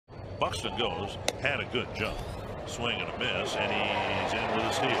Buxton goes, had a good jump. Swing and a miss, and he's in with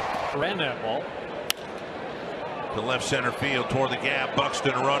a steal. Ran that ball to left center field toward the gap.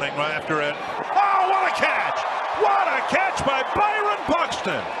 Buxton running right after it. Oh, what a catch! What a catch by Byron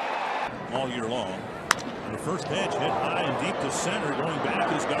Buxton! All year long. The first pitch hit high and deep to center. Going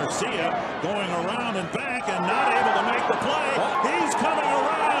back is Garcia, going around and back and not able to make the play. He's coming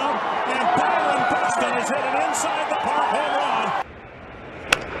around, and Byron Buxton is hit it inside the park home run.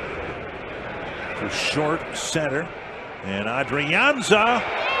 To short center, and Adrianza.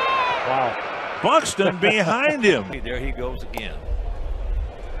 wow. Buxton behind him. There he goes again.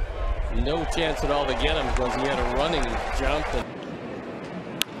 No chance at all to get him because he had a running jump.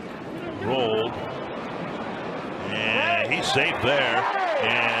 Rolled. And he's safe there.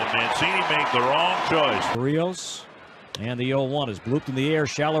 And Mancini made the wrong choice. Rios. And the 0-1 is blooped in the air.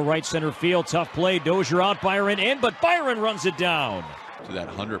 Shallow right center field. Tough play. Dozier out. Byron in. But Byron runs it down. To that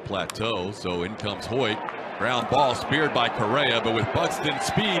 100 plateau. So in comes Hoyt. Ground ball speared by Correa, but with Buxton's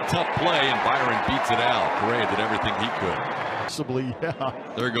speed, tough play, and Byron beats it out. Correa did everything he could. Possibly,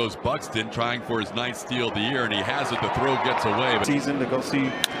 yeah. There goes Buxton trying for his 9th steal of the year, and he has it. The throw gets away. But Season to go see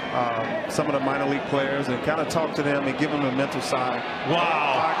some of the minor league players and kind of talk to them and give them the mental side.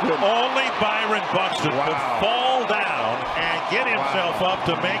 Wow. Only Byron Buxton could fall down and get himself up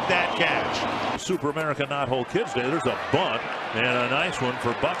to make that catch. Super America Not Whole Kids Day. There's a bunt and a nice one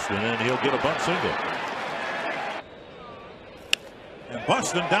for Buxton, and he'll get a bunt single. And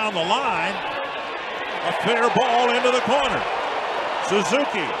Buxton down the line. A fair ball into the corner.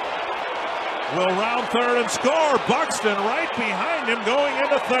 Suzuki will round third and score. Buxton right behind him going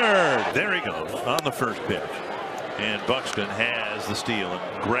into third. There he goes on the first pitch. And Buxton has the steal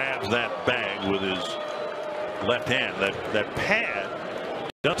and grabs that bag with his left hand. That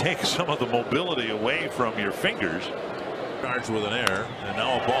pad does take some of the mobility away from your fingers. Starts with an error. And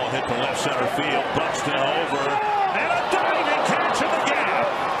now a ball hit to left center field. Buxton over. And a diving catch in the gap.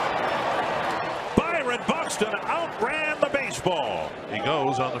 Byron Buxton outran the baseball. He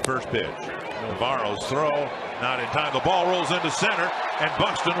goes on the first pitch. Navarro's throw, not in time. The ball rolls into center, and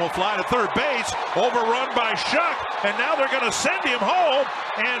Buxton will fly to third base. Overrun by Shuck, and now they're going to send him home,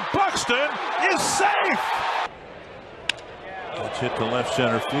 and Buxton is safe. Let's hit to left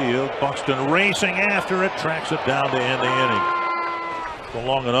center field. Buxton racing after it, tracks it down to end the inning. It's a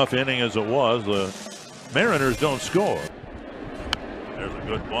long enough inning as it was. The Mariners don't score. There's a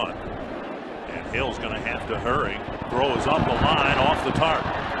good one. And Hill's going to have to hurry. Throw is up the line, off the target.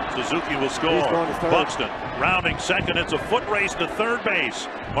 Suzuki will score. Buxton rounding second. It's a foot race to third base.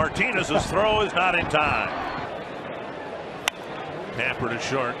 Martinez's throw is not in time. Tapper to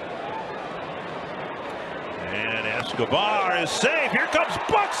short. And Escobar is safe. Here comes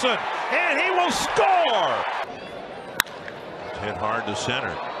Buxton, and he will score. Hit hard to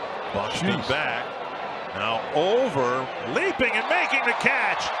center. Buxton back. Now over, leaping and making the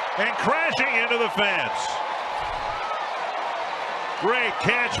catch, and crashing into the fence. Great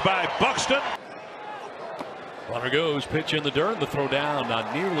catch by Buxton. Runner goes, pitch in the dirt, the throw down,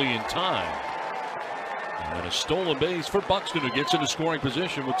 not nearly in time. And a stolen base for Buxton, who gets into scoring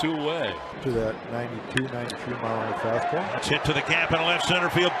position with 2 away. To that 92, 93 mile an hour fastball. It's hit to the gap in left center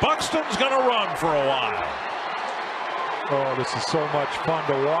field. Buxton's going to run for a while. Oh, this is so much fun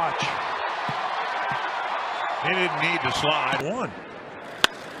to watch. He didn't need to slide. One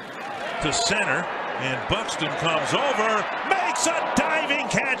to center, and Buxton comes over, makes a diving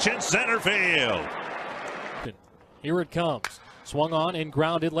catch in center field. Here it comes. Swung on and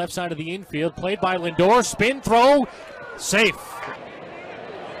grounded left side of the infield. Played by Lindor. Spin throw. Safe.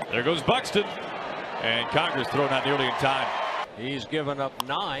 There goes Buxton. And Congress throw not nearly in time. He's given up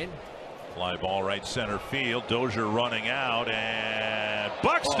 9. Fly ball right center field. Dozier running out, and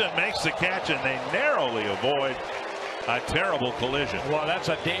Buxton makes the catch, and they narrowly avoid a terrible collision. Well, that's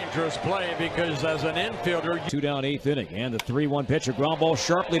a dangerous play because as an infielder, 2 down, 8th inning, and the 3-1 pitcher ground ball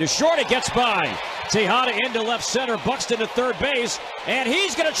sharply to short. It gets by. Tejada into left center. Buxton to third base, and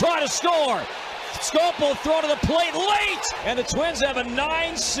he's going to try to score. Scope will throw to the plate late, and the Twins have a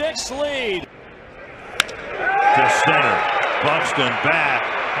 9-6 lead. To center, Buxton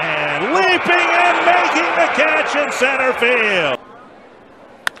back. And leaping and making the catch in center field.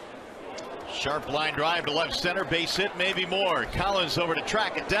 Sharp line drive to left center, base hit, maybe more. Collins over to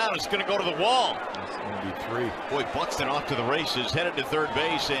track it down. It's going to go to the wall. That's going to be 3. Boy, Buxton off to the races, headed to third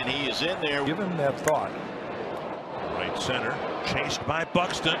base, and he is in there. Give him that thought. Right center, chased by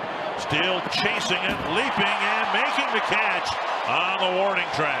Buxton. Still chasing it, leaping and making the catch on the warning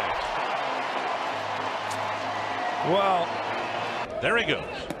track. Well, there he goes.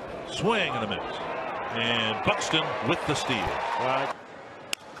 Swing and a miss. And Buxton with the steal.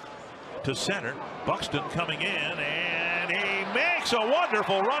 to center. Buxton coming in, and he makes a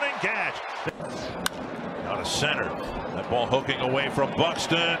wonderful running catch. Out of center. That ball hooking away from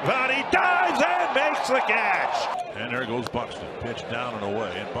Buxton. But he dives and makes the catch. And there goes Buxton. Pitch down and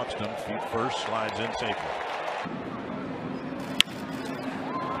away. And Buxton, feet first, slides in safely.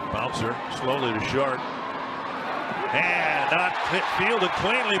 Bouncer slowly to short. And not fielded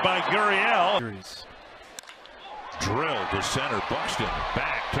cleanly by Gurriel. Drilled to center. Buxton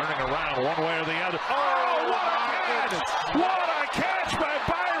back, turning around one way or the other. Oh, what a catch! What a catch by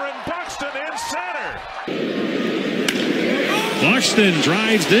Byron Buxton in center. Buxton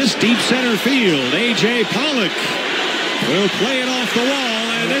drives this deep center field. A.J. Pollock will play it off the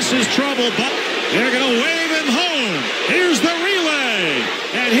wall, and this is trouble. But they're going to wave him home. Here's the relay,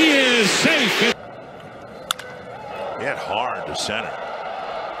 and he is safe. Hit hard to center.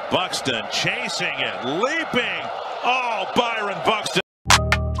 Buxton chasing it, leaping. Oh, Byron Buxton